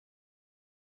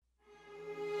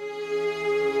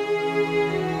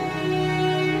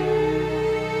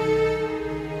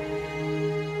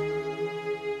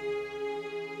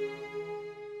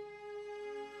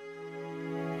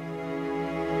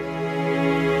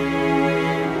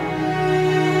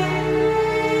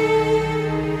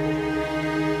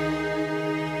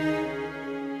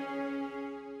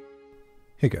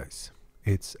Hey guys,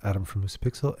 it's Adam from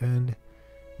LUCIDPIXUL and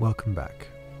welcome back.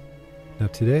 Now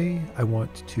today I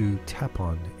want to tap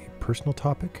on a personal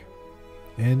topic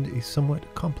and a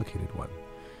somewhat complicated one.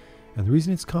 And the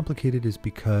reason it's complicated is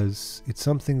because it's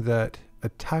something that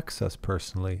attacks us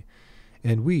personally,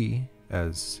 and we,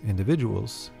 as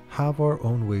individuals, have our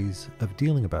own ways of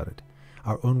dealing about it,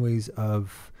 our own ways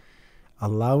of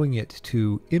allowing it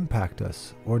to impact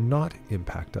us or not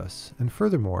impact us. And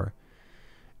furthermore,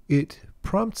 it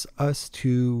prompts us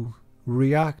to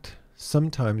react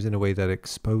sometimes in a way that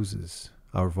exposes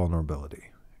our vulnerability.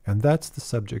 And that's the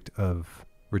subject of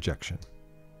rejection.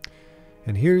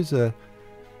 And here's a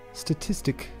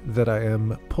statistic that I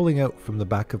am pulling out from the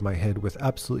back of my head with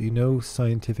absolutely no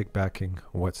scientific backing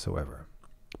whatsoever.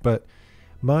 But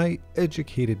my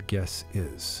educated guess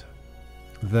is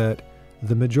that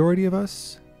the majority of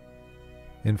us,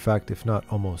 in fact, if not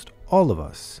almost all of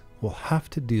us, will have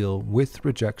to deal with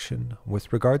rejection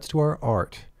with regards to our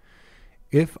art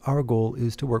if our goal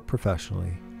is to work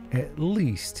professionally at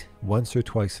least once or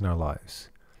twice in our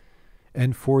lives.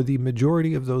 And for the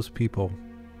majority of those people,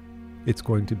 it's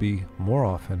going to be more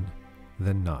often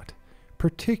than not,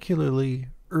 particularly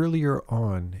earlier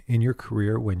on in your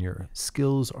career when your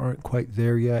skills aren't quite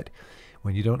there yet,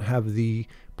 when you don't have the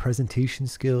presentation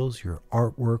skills, your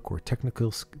artwork or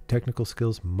technical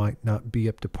skills might not be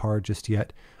up to par just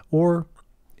yet, or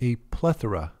a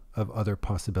plethora of other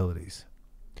possibilities.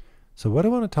 So what I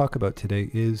want to talk about today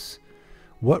is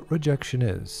what rejection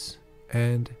is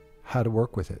and how to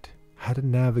work with it, how to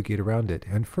navigate around it,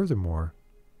 and furthermore,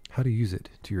 how to use it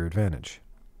to your advantage.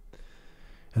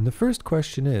 And the first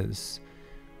question is,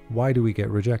 why do we get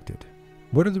rejected?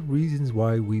 What are the reasons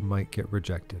why we might get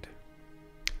rejected?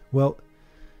 Well,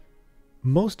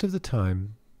 most of the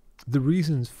time, the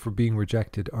reasons for being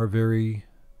rejected are very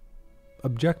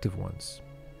objective ones.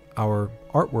 Our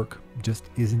artwork just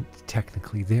isn't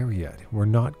technically there yet. We're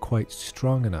not quite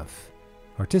strong enough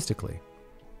artistically.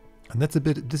 And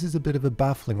this is a bit of a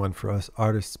baffling one for us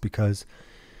artists, because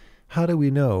how do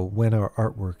we know when our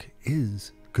artwork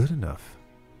is good enough,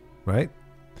 right?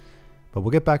 But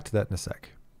we'll get back to that in a sec.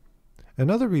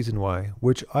 Another reason why,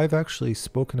 which I've actually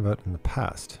spoken about in the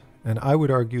past, and I would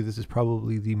argue this is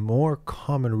probably the more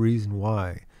common reason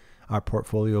why our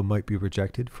portfolio might be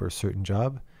rejected for a certain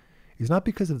job, is not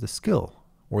because of the skill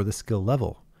or the skill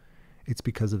level. It's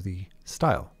because of the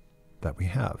style that we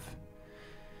have.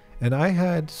 And I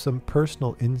had some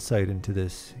personal insight into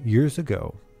this years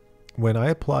ago when I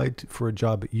applied for a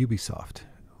job at Ubisoft,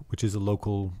 which is a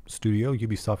local studio.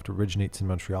 Ubisoft originates in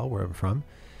Montreal, where I'm from.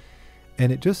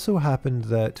 And it just so happened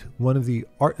that one of the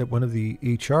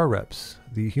HR reps,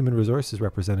 the human resources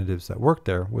representatives that worked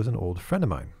there, was an old friend of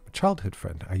mine, a childhood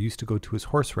friend. I used to go to his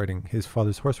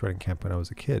father's horse riding camp when I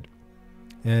was a kid.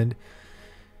 And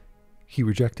he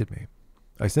rejected me.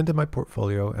 I sent him my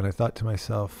portfolio and I thought to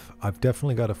myself, I've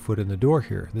definitely got a foot in the door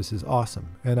here. This is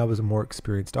awesome. And I was a more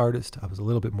experienced artist. I was a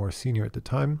little bit more senior at the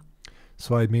time.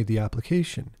 So I made the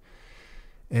application.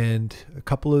 And a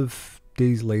couple of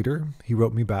days later, he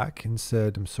wrote me back and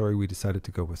said, I'm sorry, we decided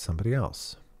to go with somebody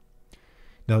else.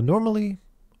 Now, normally,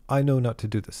 I know not to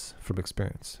do this from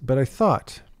experience, but I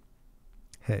thought,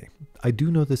 hey, I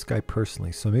do know this guy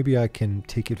personally, so maybe I can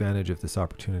take advantage of this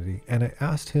opportunity. And I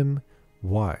asked him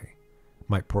why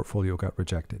my portfolio got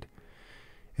rejected.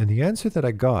 And the answer that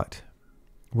I got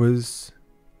was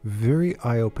very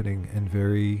eye-opening and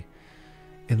very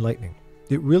enlightening.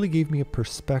 It really gave me a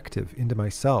perspective into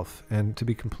myself, and to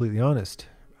be completely honest,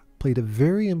 played a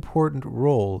very important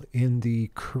role in the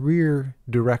career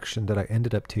direction that I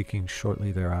ended up taking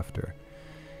shortly thereafter.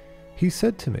 He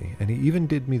said to me, and he even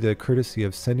did me the courtesy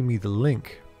of sending me the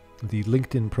link, the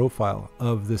LinkedIn profile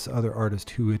of this other artist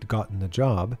who had gotten the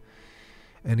job.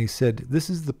 And he said, this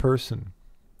is the person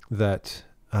that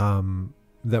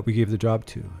we gave the job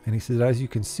to. And he said, as you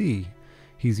can see,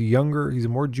 he's a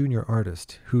more junior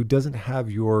artist who doesn't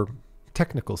have your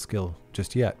technical skill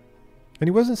just yet. And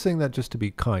he wasn't saying that just to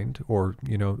be kind or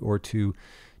to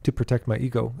protect my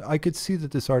ego. I could see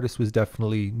that this artist was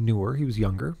definitely newer. He was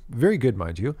younger, very good,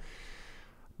 mind you.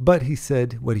 But he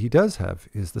said what he does have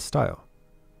is the style.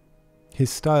 His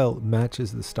style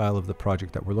matches the style of the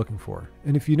project that we're looking for.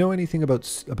 And if you know anything about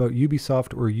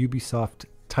Ubisoft or Ubisoft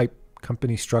type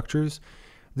company structures,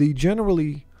 they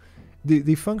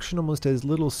function almost as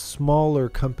little smaller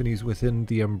companies within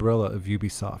the umbrella of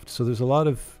Ubisoft. So there's a lot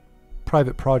of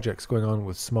private projects going on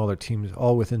with smaller teams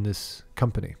all within this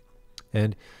company.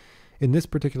 And in this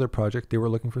particular project, they were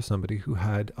looking for somebody who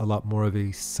had a lot more of a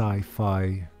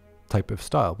sci-fi type of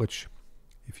style, which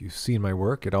if you've seen my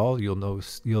work at all, you'll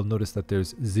notice that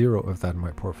there's zero of that in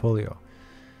my portfolio.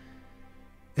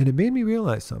 And it made me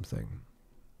realize something.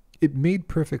 It made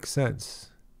perfect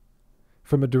sense.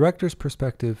 From a director's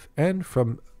perspective and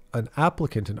from an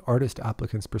artist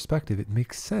applicant's perspective, it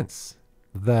makes sense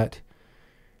that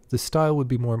the style would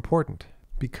be more important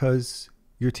because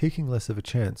you're taking less of a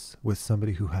chance with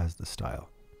somebody who has the style.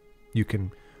 You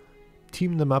can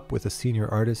team them up with a senior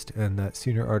artist, and that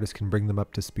senior artist can bring them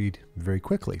up to speed very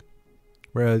quickly.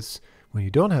 Whereas when you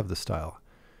don't have the style,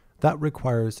 that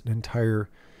requires an entire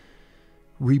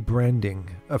rebranding,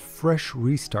 a fresh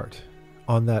restart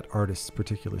on that artist's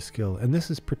particular skill. And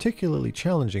this is particularly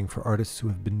challenging for artists who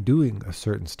have been doing a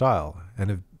certain style and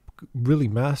have really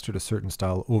mastered a certain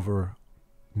style over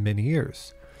many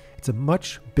years. It's a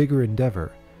much bigger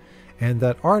endeavor, and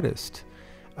that artist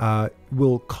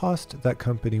will cost that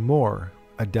company more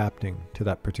adapting to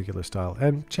that particular style.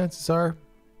 And chances are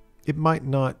it might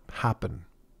not happen.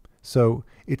 So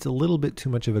it's a little bit too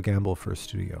much of a gamble for a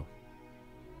studio.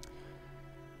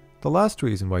 The last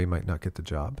reason why you might not get the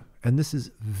job, and this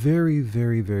is very,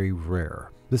 very, very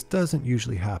rare. This doesn't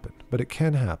usually happen, but it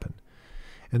can happen.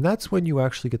 And that's when you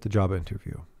actually get the job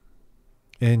interview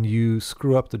and you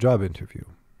screw up the job interview.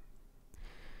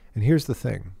 And here's the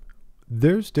thing.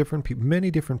 There's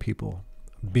many different people.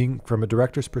 Being from a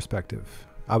director's perspective,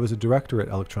 I was a director at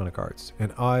Electronic Arts,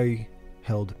 and I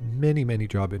held many, many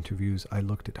job interviews. I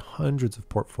looked at hundreds of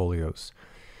portfolios.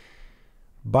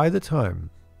 By the time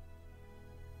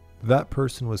that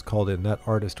person was called in, that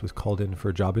artist was called in for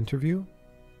a job interview,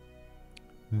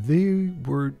 they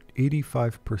were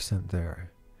 85%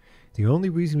 there. The only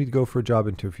reason we'd go for a job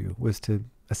interview was to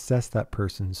assess that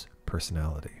person's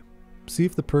personality. See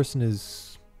if the person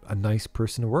is a nice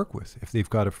person to work with, if they've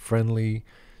got a friendly,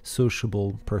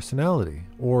 sociable personality,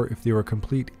 or if they were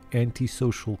complete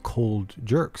antisocial, cold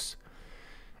jerks.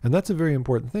 And that's a very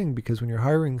important thing, because when you're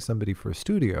hiring somebody for a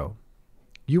studio,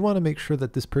 you want to make sure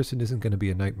that this person isn't going to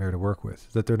be a nightmare to work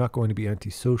with, that they're not going to be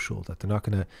antisocial, that they're not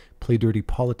going to play dirty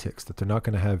politics, that they're not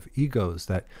going to have egos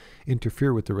that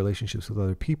interfere with the relationships with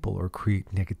other people or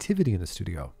create negativity in the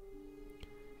studio.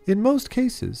 In most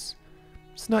cases,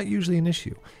 it's not usually an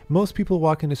issue. Most people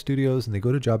walk into studios and they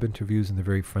go to job interviews and they're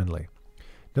very friendly.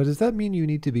 Now, does that mean you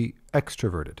need to be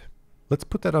extroverted? Let's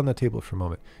put that on the table for a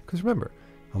moment. Because remember,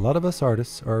 a lot of us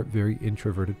artists are very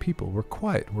introverted people. We're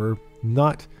quiet. We're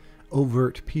not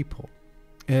overt people.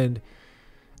 And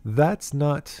that's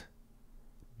not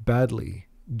badly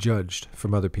judged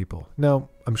from other people. Now,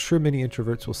 I'm sure many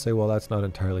introverts will say, well, that's not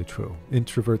entirely true.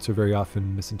 Introverts are very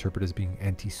often misinterpreted as being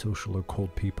antisocial or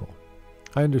cold people.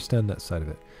 I understand that side of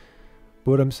it.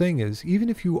 But what I'm saying is, even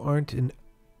if you aren't an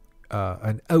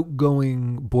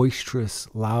outgoing, boisterous,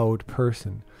 loud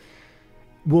person,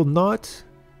 will not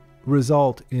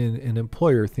result in an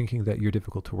employer thinking that you're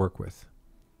difficult to work with.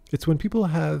 It's when people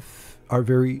are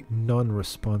very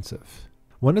non-responsive.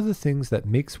 One of the things that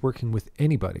makes working with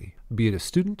anybody, be it a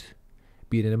student,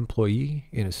 be it an employee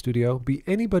in a studio, be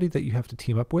anybody that you have to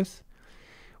team up with,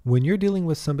 when you're dealing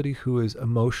with somebody who is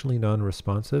emotionally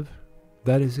non-responsive,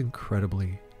 that is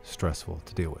incredibly stressful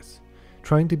to deal with.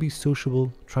 Trying to be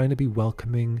sociable, trying to be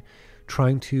welcoming,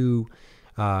 trying to,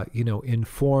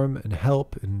 inform and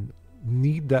help, and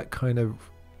need that kind of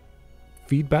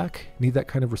feedback, need that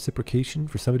kind of reciprocation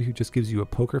for somebody who just gives you a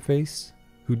poker face,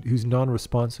 who's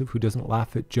non-responsive, who doesn't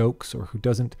laugh at jokes, or who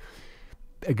doesn't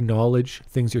acknowledge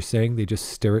things you're saying. They just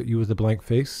stare at you with a blank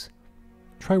face.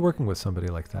 Try working with somebody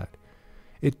like that.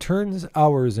 It turns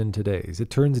hours into days. It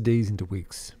turns days into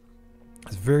weeks.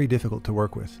 It's very difficult to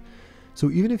work with. So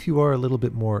even if you are a little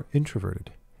bit more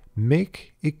introverted,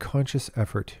 make a conscious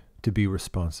effort to be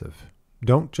responsive.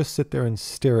 Don't just sit there and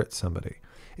stare at somebody.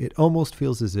 It almost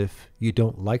feels as if you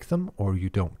don't like them or you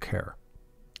don't care.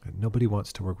 And nobody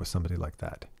wants to work with somebody like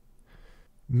that.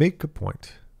 Make a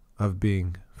point of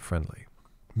being friendly.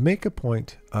 Make a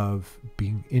point of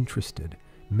being interested.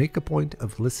 Make a point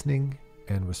of listening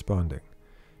and responding.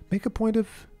 Make a point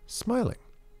of smiling.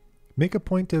 Make a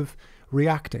point of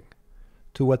reacting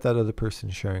to what that other person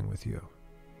is sharing with you.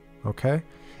 Okay?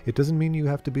 It doesn't mean you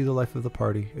have to be the life of the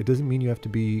party. It doesn't mean you have to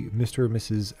be Mr. or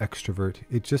Mrs. Extrovert.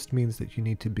 It just means that you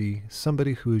need to be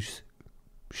somebody who's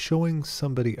showing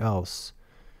somebody else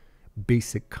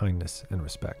basic kindness and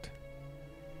respect.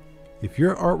 If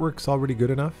your artwork's already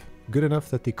good enough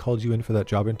that they called you in for that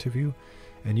job interview,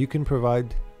 and you can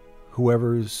provide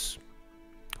whoever's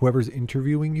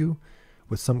interviewing you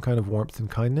with some kind of warmth and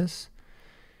kindness,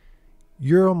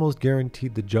 you're almost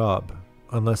guaranteed the job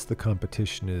unless the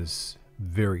competition is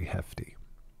very hefty.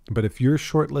 But if you're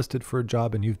shortlisted for a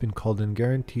job and you've been called in,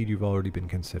 guaranteed you've already been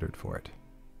considered for it.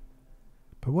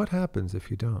 But what happens if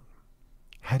you don't?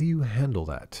 How do you handle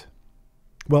that?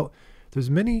 Well, There's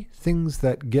many things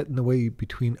that get in the way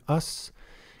between us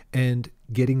and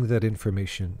getting that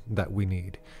information that we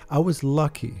need. I was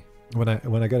lucky when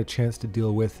I got a chance to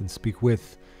deal with and speak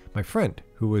with my friend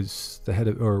who was the head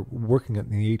of, or working in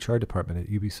the HR department at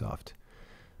Ubisoft.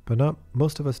 But not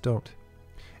most of us don't.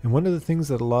 And one of the things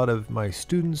that a lot of my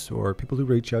students or people who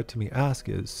reach out to me ask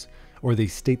is, or they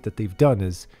state that they've done,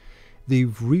 is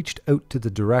they've reached out to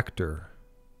the director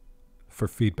for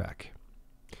feedback.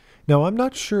 Now, I'm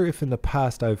not sure if in the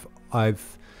past I've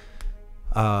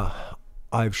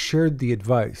shared the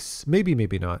advice,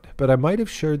 maybe not, but I might have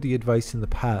shared the advice in the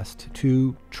past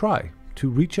to try to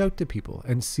reach out to people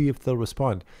and see if they'll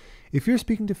respond. If you're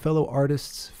speaking to fellow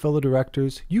artists, fellow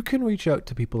directors, you can reach out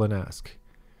to people and ask.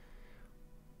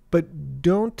 But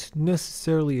don't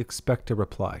necessarily expect a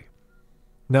reply.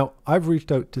 Now, I've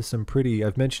reached out to some pretty,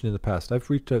 I've mentioned in the past, I've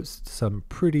reached out to some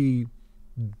pretty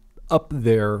up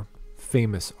there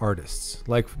famous artists,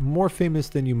 like more famous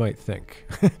than you might think,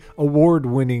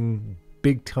 award-winning,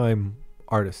 big-time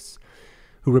artists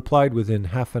who replied within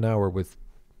half an hour with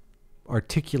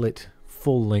articulate,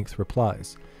 full-length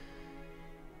replies.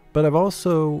 But I've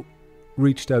also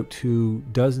reached out to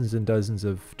dozens and dozens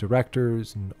of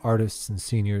directors and artists and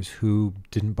seniors who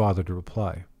didn't bother to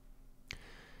reply.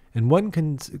 And one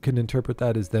can interpret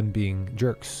that as them being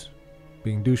jerks,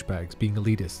 being douchebags, being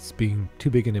elitists, being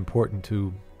too big and important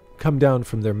to come down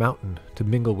from their mountain to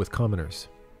mingle with commoners.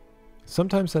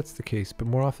 Sometimes that's the case, but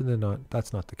more often than not,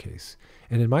 that's not the case.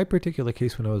 And in my particular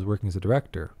case, when I was working as a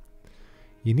director,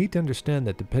 you need to understand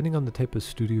that depending on the type of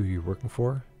studio you're working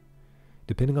for,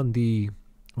 depending on the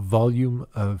volume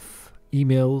of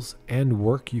emails and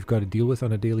work you've got to deal with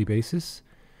on a daily basis,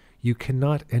 you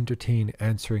cannot entertain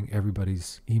answering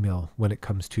everybody's email when it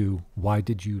comes to why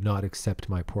did you not accept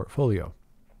my portfolio.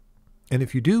 And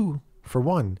if you do, for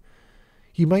one,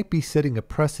 you might be setting a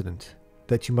precedent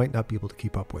that you might not be able to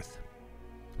keep up with,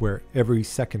 where every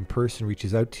second person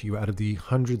reaches out to you out of the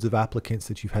hundreds of applicants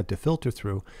that you've had to filter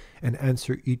through and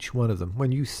answer each one of them,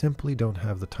 when you simply don't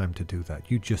have the time to do that.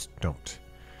 You just don't.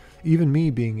 Even me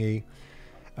being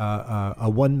a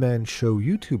one-man show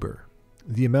YouTuber,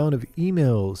 the amount of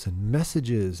emails and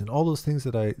messages and all those things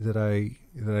that I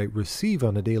receive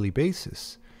on a daily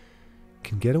basis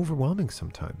can get overwhelming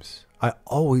sometimes. I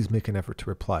always make an effort to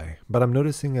reply, but I'm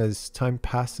noticing as time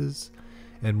passes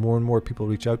and more people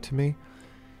reach out to me,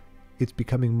 it's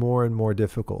becoming more and more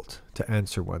difficult to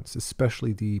answer ones,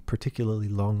 especially the particularly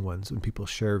long ones when people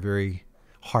share very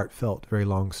heartfelt, very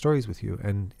long stories with you.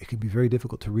 And it can be very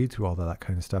difficult to read through all of that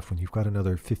kind of stuff when you've got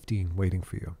another 15 waiting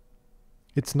for you.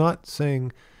 It's not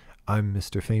saying I'm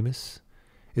Mr. Famous.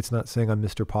 It's not saying I'm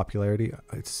Mr. Popularity.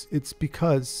 It's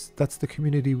because that's the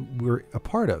community we're a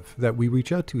part of, that we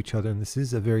reach out to each other, and this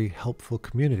is a very helpful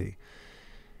community.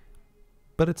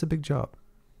 But it's a big job,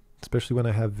 especially when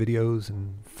I have videos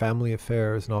and family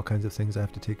affairs and all kinds of things I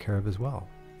have to take care of as well,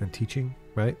 and teaching,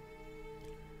 right?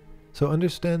 So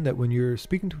understand that when you're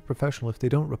speaking to a professional, if they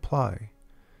don't reply,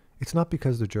 it's not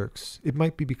because they're jerks. It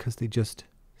might be because they just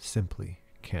simply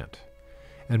can't.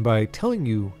 And by telling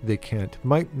you they can't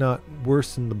might not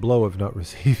worsen the blow of not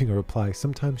receiving a reply.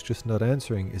 Sometimes just not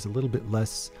answering is a little bit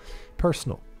less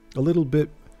personal, a little bit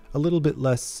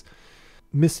less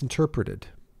misinterpreted.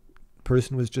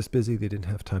 Person was just busy, they didn't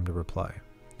have time to reply.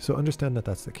 So understand that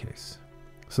that's the case.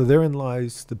 So therein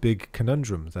lies the big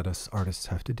conundrum that us artists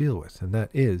have to deal with, and that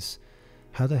is,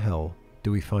 how the hell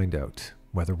do we find out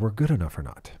whether we're good enough or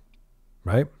not?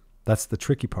 Right? That's the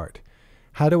tricky part.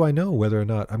 How do I know whether or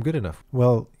not I'm good enough?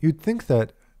 Well, you'd think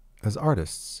that as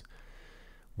artists,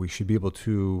 we should be able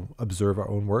to observe our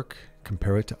own work,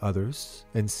 compare it to others,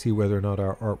 and see whether or not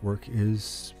our artwork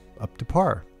is up to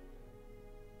par.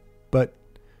 But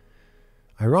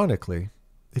ironically,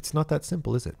 it's not that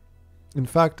simple, is it? In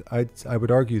fact, I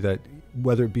would argue that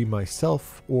whether it be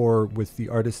myself or with the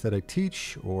artists that I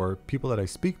teach or people that I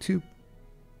speak to,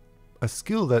 a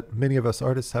skill that many of us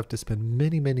artists have to spend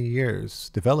many years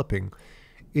developing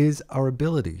is our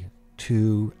ability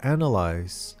to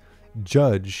analyze,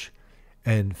 judge,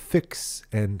 and fix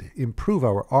and improve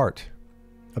our art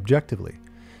objectively.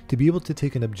 To be able to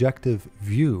take an objective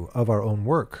view of our own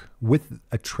work with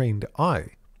a trained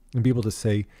eye and be able to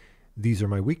say, these are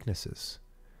my weaknesses.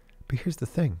 But here's the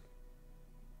thing.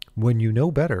 When you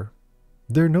know better,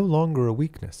 they're no longer a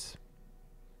weakness.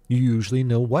 You usually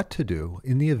know what to do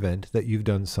in the event that you've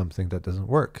done something that doesn't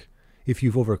work. If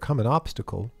you've overcome an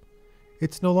obstacle,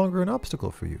 it's no longer an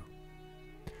obstacle for you.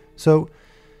 So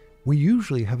we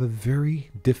usually have a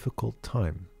very difficult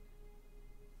time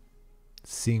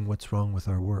seeing what's wrong with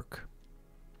our work.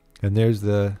 And there's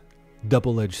the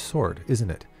double-edged sword,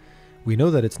 isn't it? We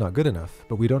know that it's not good enough,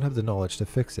 but we don't have the knowledge to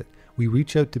fix it. We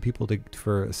reach out to people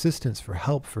for assistance, for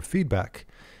help, for feedback,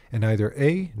 and either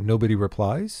A, nobody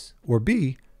replies, or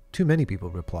B, too many people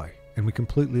reply, and we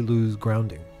completely lose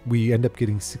grounding. We end up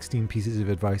getting 16 pieces of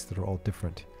advice that are all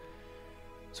different.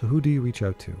 So who do you reach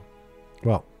out to?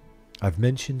 Well, I've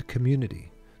mentioned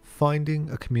community. Finding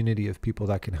a community of people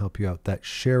that can help you out, that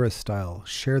share a style,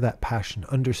 share that passion,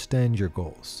 understand your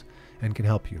goals, and can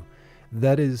help you.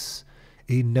 That is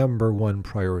a #1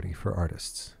 priority for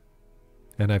artists.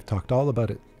 And I've talked all about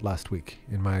it last week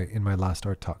in my last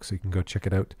art talk, so you can go check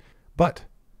it out. But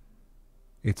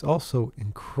it's also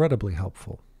incredibly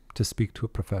helpful to speak to a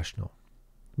professional.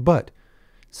 But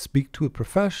speak to a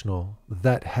professional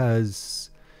that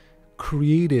has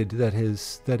created, that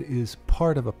is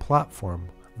part of a platform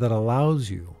that allows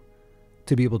you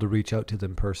to be able to reach out to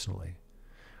them personally.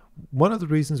 One of the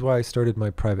reasons why I started my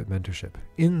private mentorship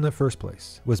in the first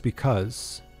place was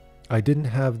because I didn't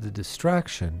have the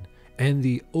distraction and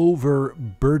the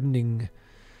overburdening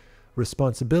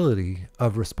responsibility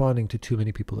of responding to too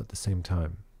many people at the same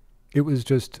time. It was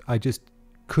just, I just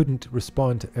couldn't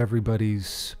respond to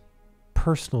everybody's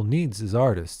personal needs as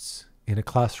artists in a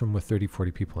classroom with 30,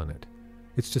 40 people in it.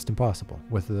 It's just impossible.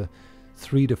 With a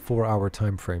 3 to 4 hour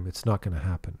time frame, it's not going to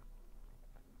happen.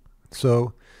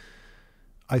 So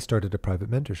I started a private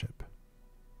mentorship.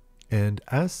 And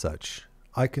as such,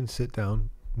 I can sit down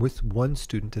with one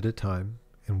student at a time,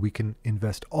 and we can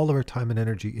invest all of our time and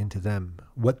energy into them,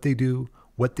 what they do,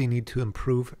 what they need to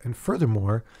improve. And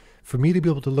furthermore, for me to be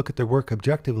able to look at their work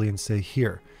objectively and say,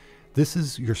 here, this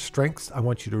is your strengths. I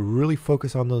want you to really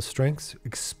focus on those strengths,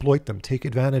 exploit them, take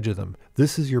advantage of them.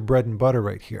 This is your bread and butter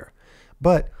right here.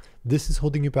 But this is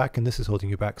holding you back and this is holding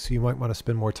you back. So you might want to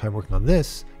spend more time working on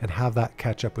this and have that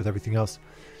catch up with everything else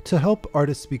to help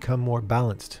artists become more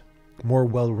balanced, more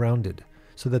well-rounded,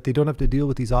 so that they don't have to deal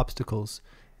with these obstacles,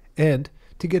 and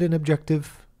to get an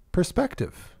objective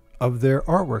perspective of their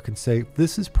artwork and say,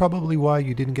 this is probably why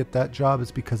you didn't get that job.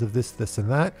 It's because of this, this, and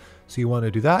that. So you want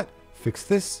to do that, fix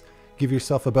this, give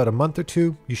yourself about a month or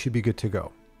two, you should be good to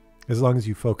go, as long as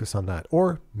you focus on that.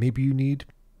 Or maybe you need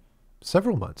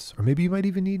several months, or maybe you might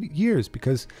even need years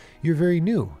because you're very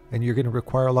new and you're going to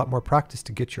require a lot more practice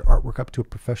to get your artwork up to a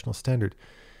professional standard.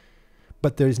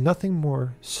 But there's nothing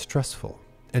more stressful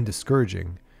and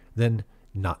discouraging than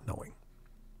not knowing.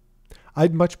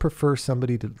 I'd much prefer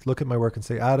somebody to look at my work and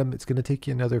say, Adam, it's going to take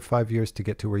you another 5 years to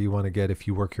get to where you want to get if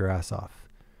you work your ass off.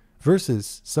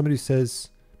 Versus somebody who says,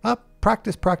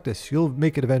 practice, practice, you'll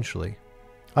make it eventually.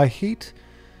 I hate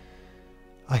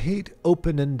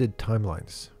open-ended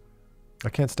timelines. I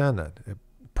can't stand that.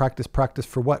 Practice, practice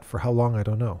for what? For how long? I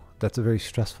don't know. That's a very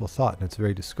stressful thought, and it's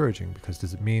very discouraging, because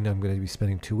does it mean I'm going to be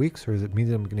spending 2 weeks, or does it mean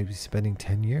that I'm going to be spending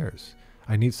 10 years?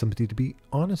 I need somebody to be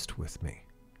honest with me,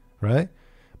 right?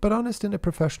 But honest in a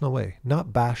professional way,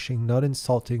 not bashing, not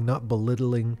insulting, not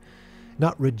belittling,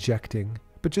 not rejecting,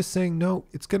 but just saying, no,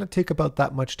 it's going to take about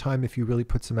that much time if you really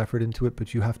put some effort into it,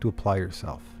 but you have to apply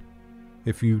yourself.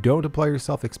 If you don't apply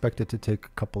yourself, expect it to take a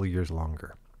couple of years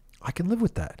longer. I can live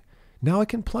with that. Now I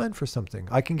can plan for something.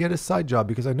 I can get a side job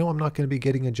because I know I'm not going to be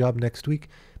getting a job next week.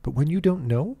 But when you don't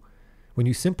know, when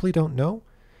you simply don't know,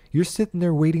 you're sitting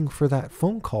there waiting for that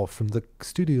phone call from the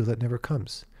studio that never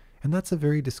comes. And that's a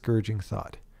very discouraging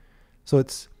thought. So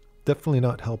it's definitely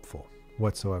not helpful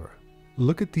whatsoever.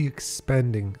 Look at the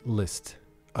expanding list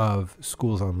of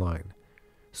schools online.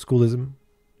 Schoolism,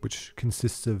 which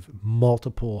consists of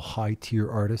multiple high-tier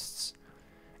artists,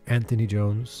 Anthony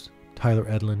Jones, Tyler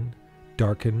Edlin,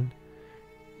 Darkin,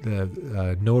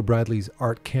 Noah Bradley's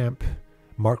Art Camp,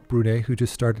 Mark Brunet, who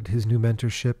just started his new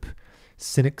mentorship,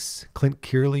 Cynics, Clint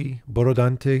Kearley,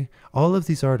 Borodante, all of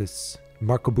these artists,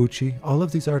 Marco Bucci, all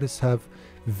of these artists have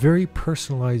very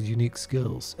personalized, unique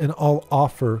skills, and all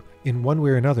offer, in one way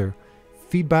or another,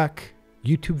 feedback,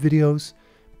 YouTube videos,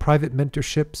 private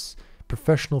mentorships,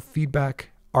 professional feedback,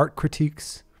 art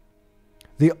critiques.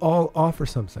 They all offer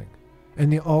something,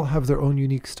 and they all have their own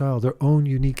unique style, their own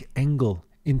unique angle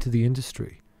into the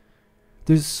industry.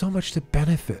 There's so much to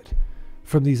benefit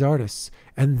from these artists,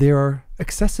 and they are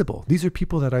accessible. These are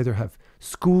people that either have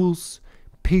schools,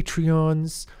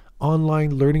 Patreons,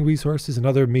 online learning resources.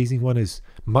 Another amazing one is,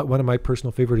 one of my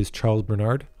personal favorite is Charles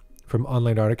Bernard from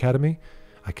Online Art Academy.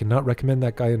 I cannot recommend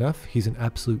that guy enough. He's an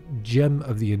absolute gem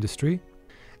of the industry.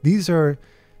 These are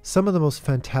some of the most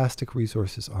fantastic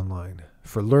resources online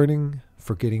for learning,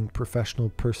 for getting professional,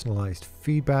 personalized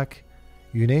feedback,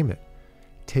 you name it.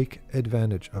 Take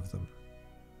advantage of them.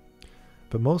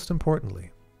 But most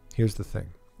importantly, here's the thing,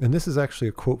 and this is actually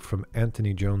a quote from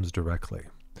Anthony Jones directly.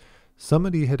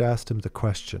 Somebody had asked him the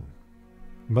question,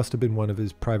 must have been one of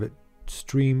his private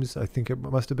streams, I think it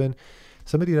must have been,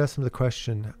 somebody had asked him the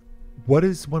question, what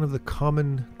is one of the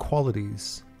common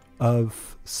qualities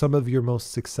of some of your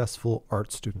most successful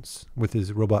art students with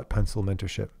his robot pencil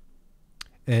mentorship?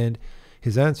 And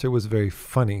his answer was very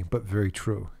funny, but very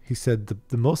true. He said,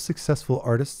 the most successful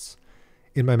artists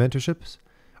in my mentorships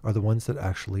are the ones that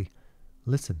actually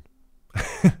listen.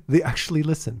 They actually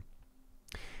listen.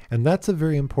 And that's a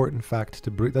very important fact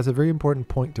that's a very important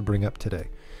point to bring up today,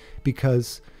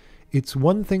 because it's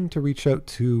one thing to reach out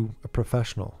to a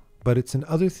professional, but it's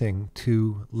another thing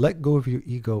to let go of your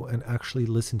ego and actually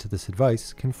listen to this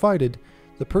advice, confided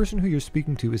the person who you're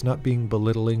speaking to is not being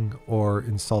belittling or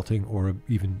insulting or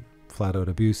even flat out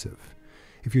abusive.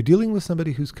 If you're dealing with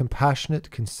somebody who's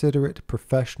compassionate, considerate,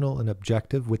 professional, and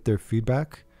objective with their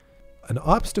feedback, an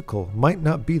obstacle might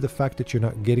not be the fact that you're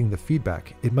not getting the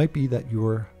feedback. It might be that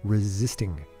you're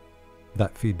resisting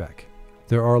that feedback.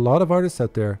 There are a lot of artists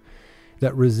out there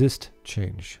that resist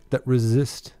change, that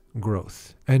resist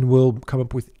growth, and will come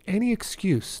up with any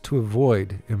excuse to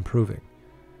avoid improving.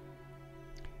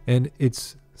 And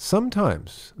it's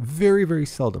sometimes, very, very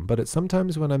seldom, but it's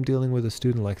sometimes when I'm dealing with a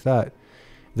student like that,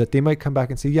 that they might come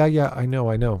back and say, yeah, I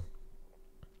know.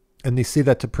 And they say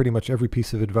that to pretty much every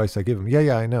piece of advice I give them.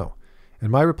 Yeah, I know. And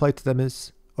my reply to them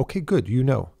is, okay, good, you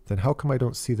know. Then how come I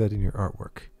don't see that in your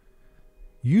artwork?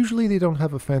 Usually they don't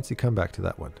have a fancy comeback to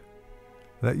that one.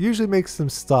 That usually makes them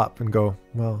stop and go,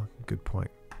 well, good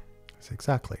point. I say,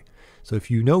 exactly. So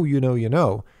if you know,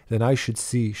 then I should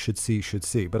see,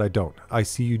 but I don't. I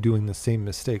see you doing the same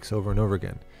mistakes over and over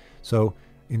again. So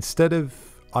instead of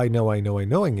I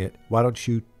knowing it, why don't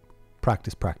you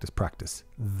practice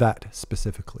that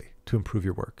specifically to improve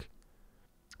your work?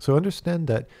 So understand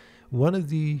that one of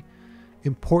the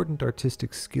important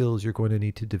artistic skills you're going to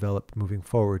need to develop moving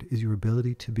forward is your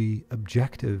ability to be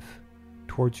objective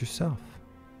towards yourself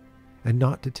and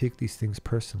not to take these things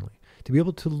personally. To be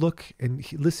able to look and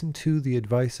listen to the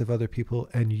advice of other people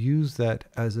and use that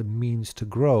as a means to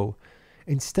grow,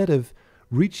 instead of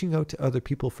reaching out to other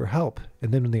people for help.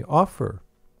 And then when they offer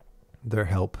their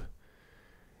help,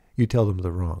 you tell them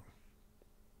they're wrong.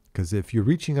 Because if you're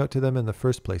reaching out to them in the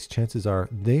first place, chances are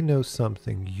they know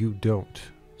something you don't.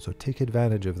 So take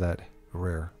advantage of that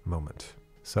rare moment.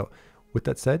 So with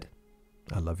that said,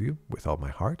 I love you with all my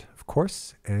heart, of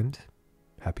course, and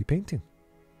happy painting.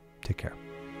 Take care.